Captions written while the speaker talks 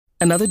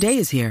Another day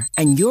is here,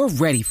 and you're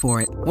ready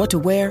for it. What to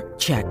wear?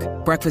 Check.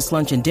 Breakfast,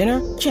 lunch, and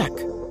dinner? Check.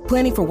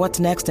 Planning for what's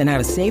next and how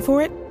to save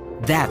for it?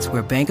 That's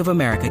where Bank of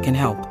America can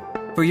help.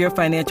 For your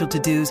financial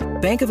to-dos,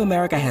 Bank of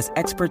America has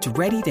experts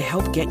ready to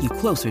help get you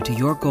closer to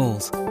your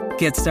goals.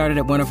 Get started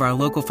at one of our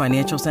local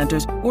financial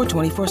centers or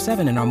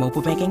 24/7 in our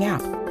mobile banking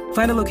app.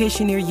 Find a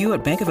location near you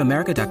at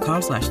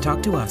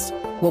bankofamerica.com/talktous.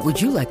 What would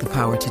you like the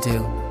power to do?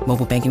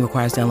 Mobile banking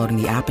requires downloading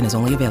the app and is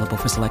only available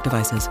for select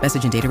devices.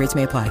 Message and data rates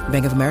may apply.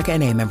 Bank of America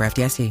N.A., member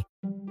FDIC.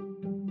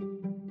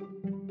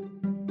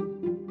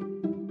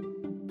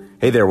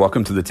 Hey there,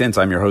 welcome to The Tint.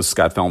 I'm your host,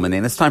 Scott Fellman,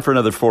 and it's time for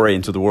another foray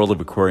into the world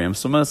of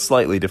aquariums from a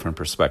slightly different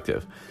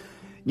perspective.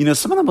 You know,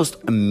 some of the most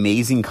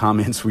amazing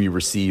comments we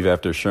receive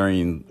after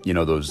sharing,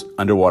 those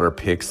underwater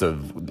pics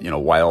of,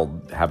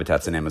 wild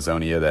habitats in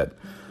Amazonia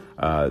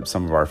that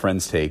some of our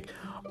friends take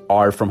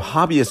are from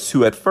hobbyists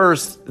who at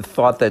first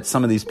thought that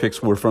some of these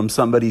pics were from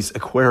somebody's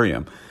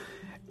aquarium.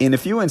 In a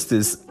few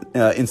instances,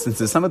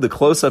 some of the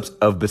close-ups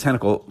of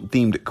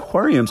botanical-themed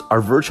aquariums are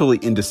virtually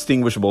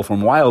indistinguishable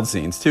from wild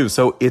scenes, too.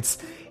 So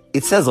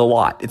it says a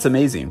lot. It's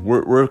amazing.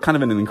 We're kind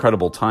of in an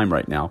incredible time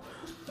right now.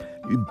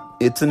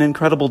 It's an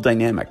incredible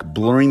dynamic,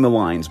 blurring the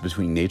lines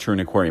between nature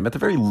and aquarium, at the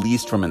very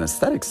least from an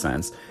aesthetic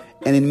sense,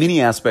 and in many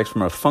aspects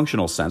from a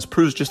functional sense,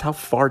 proves just how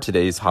far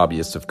today's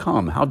hobbyists have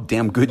come, how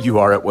damn good you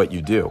are at what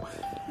you do,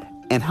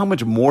 and how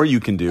much more you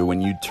can do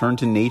when you turn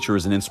to nature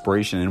as an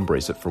inspiration and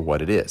embrace it for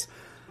what it is.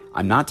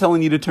 I'm not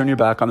telling you to turn your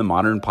back on the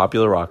modern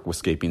popular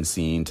aquascaping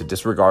scene, to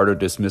disregard or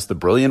dismiss the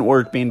brilliant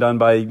work being done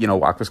by,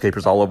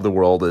 aquascapers all over the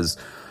world as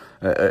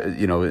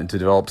to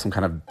develop some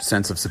kind of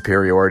sense of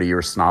superiority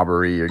or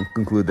snobbery and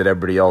conclude that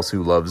everybody else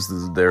who loves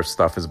their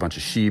stuff is a bunch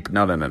of sheep.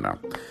 No.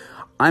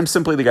 I'm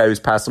simply the guy who's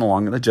passing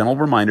along a gentle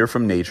reminder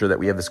from nature that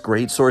we have this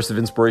great source of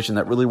inspiration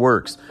that really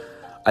works.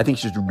 I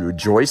think you should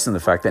rejoice in the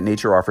fact that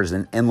nature offers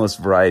an endless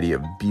variety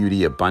of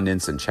beauty,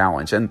 abundance, and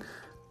challenge, and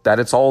that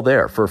it's all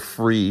there for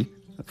free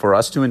for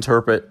us to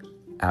interpret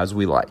as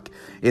we like.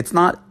 It's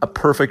not a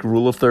perfect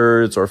rule of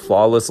thirds or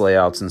flawless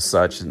layouts and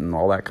such and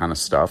all that kind of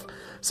stuff.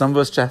 Some of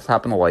us just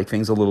happen to like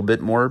things a little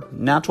bit more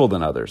natural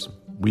than others.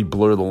 We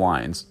blur the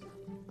lines.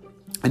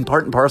 And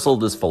part and parcel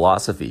of this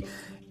philosophy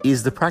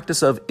is the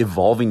practice of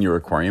evolving your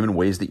aquarium in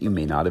ways that you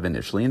may not have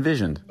initially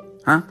envisioned.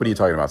 Huh? What are you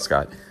talking about,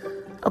 Scott?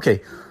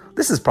 Okay,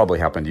 this has probably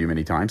happened to you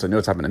many times. I know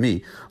it's happened to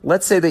me.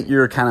 Let's say that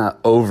you're kind of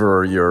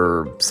over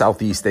your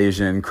Southeast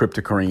Asian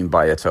cryptococcine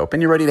biotope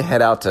and you're ready to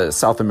head out to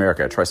South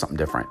America, try something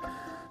different.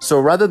 So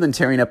rather than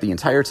tearing up the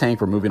entire tank,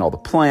 removing all the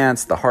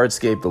plants, the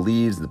hardscape, the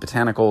leaves, the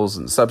botanicals,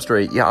 and the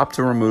substrate, you opt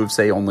to remove,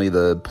 say, only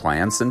the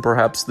plants and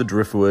perhaps the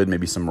driftwood,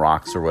 maybe some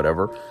rocks or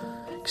whatever.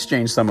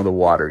 Exchange some of the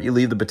water. You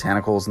leave the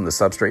botanicals and the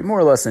substrate more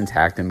or less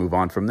intact and move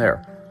on from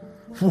there.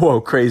 Whoa,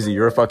 crazy,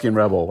 you're a fucking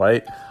rebel,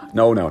 right?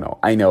 No.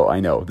 I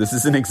know. This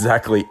isn't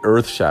exactly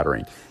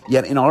earth-shattering.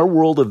 Yet in our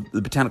world of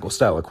the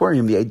botanical-style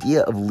aquarium, the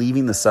idea of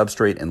leaving the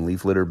substrate and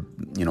leaf litter,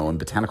 and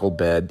botanical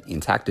bed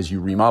intact as you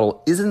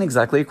remodel isn't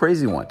exactly a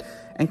crazy one.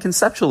 And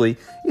conceptually,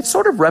 it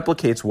sort of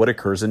replicates what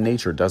occurs in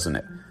nature, doesn't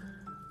it?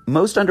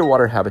 Most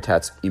underwater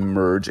habitats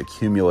emerge,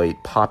 accumulate,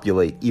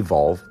 populate,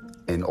 evolve,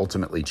 and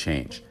ultimately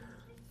change.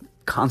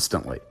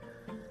 Constantly.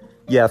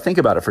 Yeah, think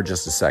about it for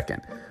just a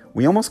second.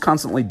 We almost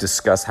constantly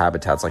discuss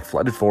habitats like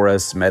flooded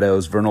forests,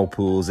 meadows, vernal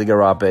pools,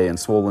 igarape, and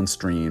swollen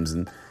streams,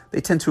 and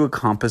they tend to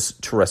encompass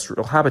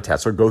terrestrial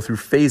habitats or go through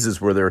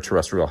phases where there are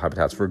terrestrial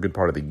habitats for a good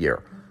part of the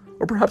year.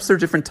 Or perhaps there are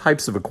different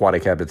types of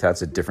aquatic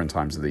habitats at different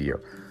times of the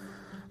year.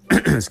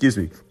 Excuse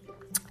me.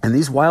 And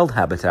these wild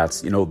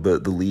habitats, the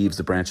leaves,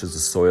 the branches, the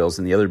soils,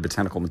 and the other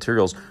botanical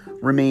materials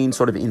remain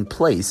sort of in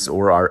place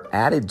or are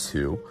added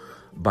to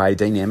by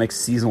dynamic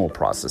seasonal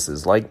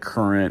processes like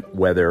current,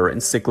 weather,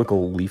 and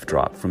cyclical leaf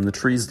drop from the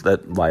trees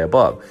that lie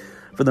above.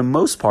 For the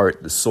most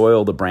part, the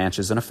soil, the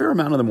branches, and a fair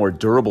amount of the more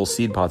durable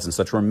seed pods and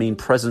such remain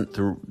present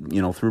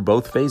through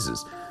both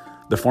phases.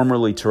 The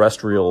formerly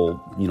terrestrial,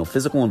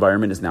 physical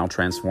environment is now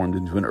transformed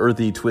into an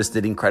earthy,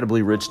 twisted,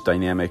 incredibly rich,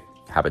 dynamic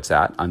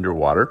habitat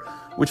underwater,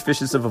 which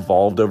fishes have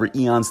evolved over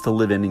eons to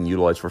live in and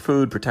utilize for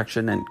food,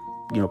 protection, and,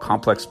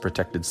 complex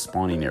protected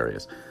spawning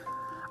areas.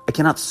 I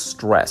cannot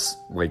stress,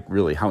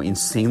 really, how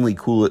insanely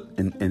cool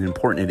and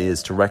important it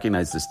is to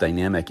recognize this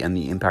dynamic and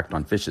the impact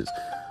on fishes.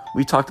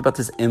 We've talked about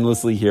this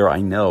endlessly here, I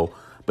know,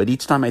 but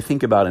each time I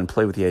think about it and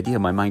play with the idea,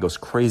 my mind goes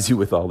crazy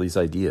with all these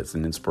ideas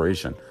and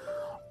inspiration.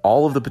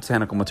 All of the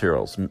botanical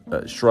materials,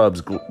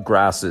 shrubs,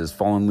 grasses,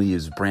 fallen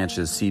leaves,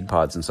 branches, seed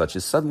pods, and such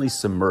is suddenly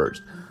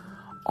submerged.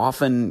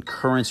 Often,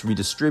 currents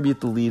redistribute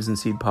the leaves and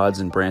seed pods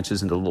and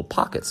branches into little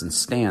pockets and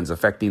stands,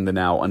 affecting the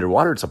now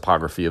underwater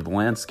topography of the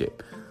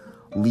landscape.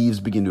 Leaves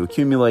begin to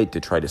accumulate,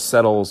 detritus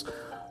settles,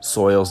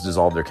 soils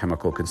dissolve their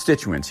chemical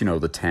constituents, the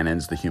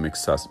tannins, the humic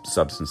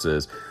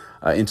substances,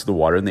 into the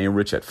water, and they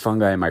enrich it.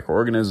 Fungi and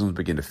microorganisms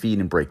begin to feed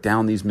and break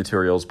down these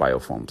materials,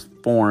 biofilms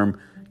form,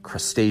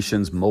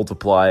 crustaceans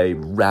multiply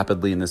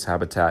rapidly in this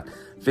habitat.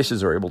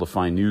 Fishes are able to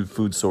find new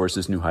food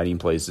sources, new hiding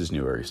places,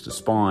 new areas to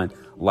spawn.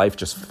 Life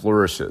just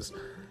flourishes.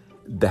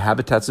 The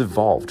habitats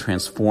evolve,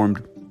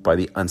 transformed by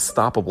the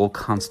unstoppable,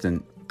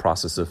 constant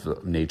process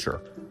of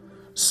nature.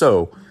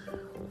 So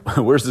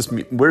where's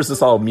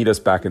this all meet us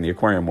back in the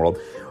aquarium world?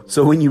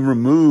 So when you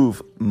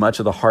remove much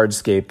of the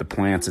hardscape, the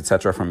plants,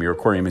 etc., from your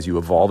aquarium as you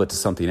evolve it to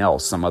something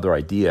else, some other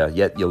idea,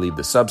 yet you leave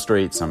the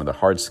substrate, some of the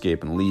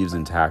hardscape and leaves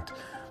intact,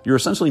 you're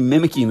essentially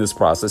mimicking this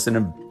process in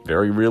a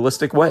very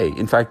realistic way.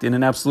 In fact, in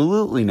an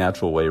absolutely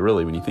natural way,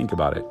 really, when you think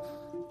about it.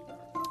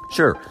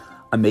 Sure,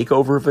 a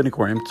makeover of an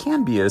aquarium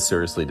can be a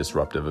seriously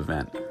disruptive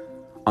event.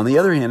 On the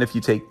other hand, if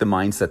you take the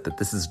mindset that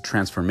this is a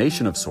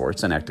transformation of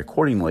sorts and act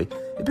accordingly,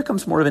 it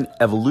becomes more of an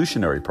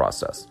evolutionary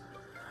process.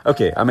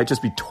 Okay, I might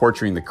just be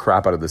torturing the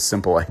crap out of this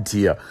simple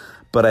idea,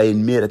 but I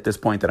admit at this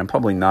point that I'm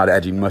probably not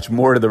adding much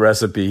more to the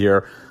recipe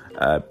here,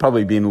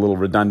 probably being a little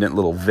redundant, a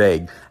little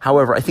vague.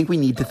 However, I think we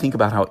need to think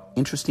about how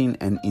interesting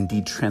and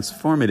indeed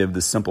transformative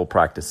this simple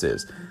practice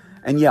is.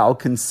 And yeah, I'll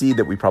concede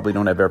that we probably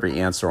don't have every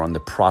answer on the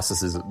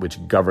processes which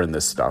govern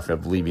this stuff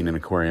of leaving an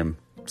aquarium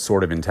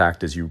sort of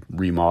intact as you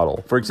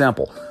remodel. For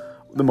example,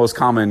 the most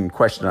common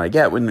question I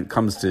get when it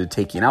comes to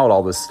taking out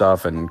all this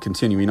stuff and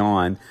continuing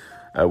on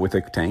with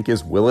a tank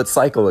is, will it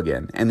cycle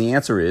again? And the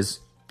answer is,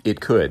 it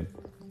could.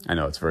 I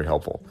know it's very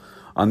helpful.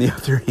 On the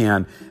other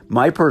hand,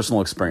 my personal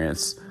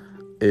experience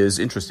is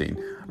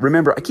interesting.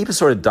 Remember, I keep a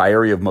sort of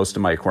diary of most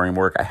of my aquarium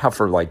work. I have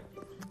for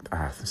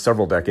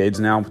several decades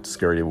now. It's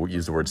scary to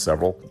use the word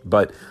several,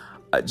 but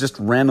just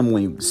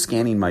randomly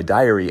scanning my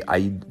diary,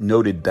 I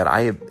noted that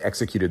I have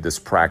executed this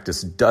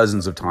practice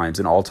dozens of times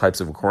in all types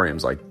of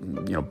aquariums, like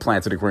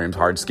planted aquariums,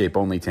 hardscape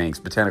only tanks,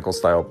 botanical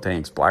style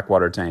tanks,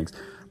 blackwater tanks,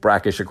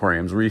 brackish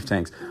aquariums, reef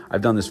tanks.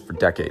 I've done this for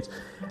decades.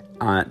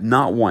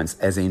 Not once,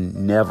 as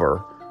in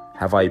never,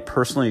 have I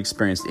personally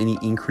experienced any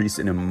increase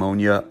in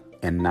ammonia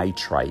and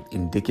nitrite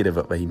indicative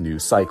of a new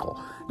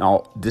cycle.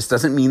 Now, this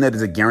doesn't mean that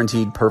it's a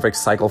guaranteed perfect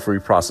cycle-free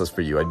process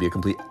for you. I'd be a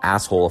complete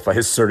asshole if I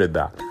asserted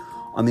that.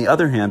 On the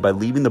other hand, by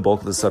leaving the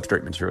bulk of the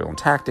substrate material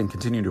intact and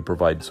continuing to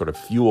provide sort of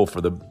fuel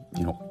for the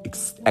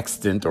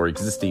extant or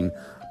existing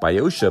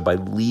biotia by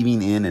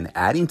leaving in and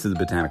adding to the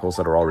botanicals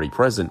that are already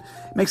present,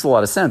 it makes a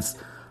lot of sense.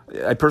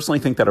 I personally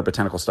think that our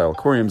botanical style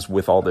aquariums,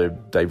 with all their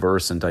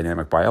diverse and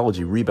dynamic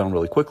biology, rebound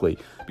really quickly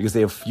because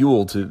they have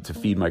fuel to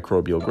feed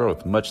microbial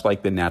growth, much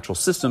like the natural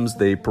systems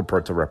they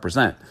purport to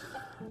represent.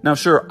 Now,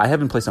 sure, I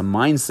have in place a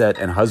mindset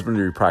and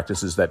husbandry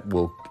practices that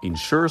will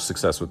ensure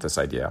success with this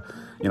idea.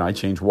 I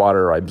change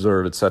water, I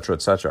observe, etc.,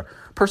 etc.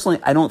 Personally,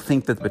 I don't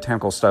think that the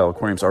botanical style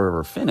aquariums are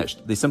ever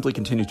finished. They simply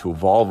continue to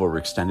evolve over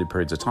extended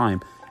periods of time,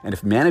 and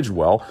if managed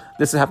well,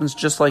 this happens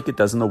just like it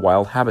does in the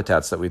wild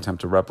habitats that we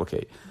attempt to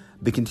replicate.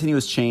 The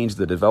continuous change,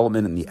 the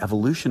development, and the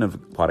evolution of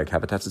aquatic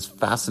habitats is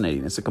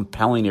fascinating. It's a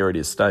compelling area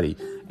to study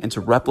and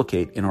to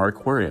replicate in our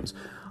aquariums.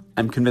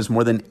 I'm convinced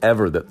more than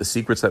ever that the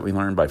secrets that we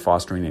learn by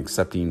fostering and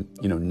accepting,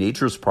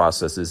 nature's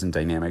processes and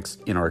dynamics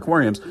in our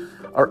aquariums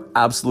are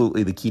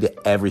absolutely the key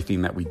to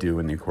everything that we do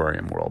in the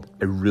aquarium world.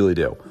 I really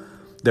do.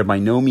 They're by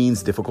no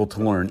means difficult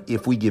to learn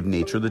if we give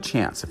nature the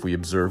chance, if we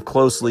observe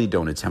closely,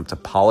 don't attempt to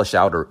polish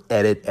out or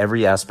edit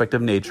every aspect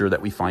of nature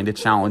that we find a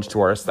challenge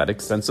to our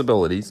aesthetic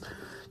sensibilities.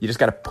 You just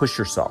got to push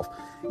yourself.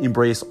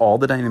 Embrace all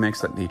the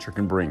dynamics that nature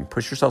can bring.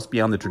 Push yourselves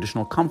beyond the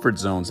traditional comfort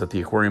zones that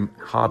the aquarium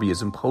hobby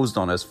has imposed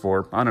on us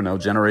for,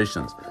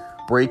 generations.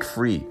 Break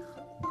free.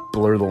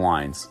 Blur the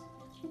lines.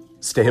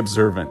 Stay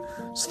observant.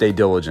 Stay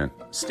diligent.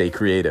 Stay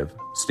creative.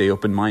 Stay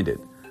open-minded.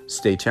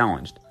 Stay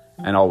challenged.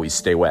 And always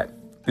stay wet.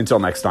 Until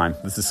next time,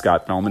 this is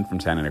Scott Fellman from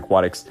Tannin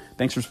Aquatics.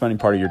 Thanks for spending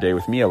part of your day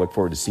with me. I look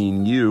forward to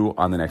seeing you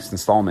on the next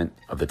installment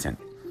of The Tint.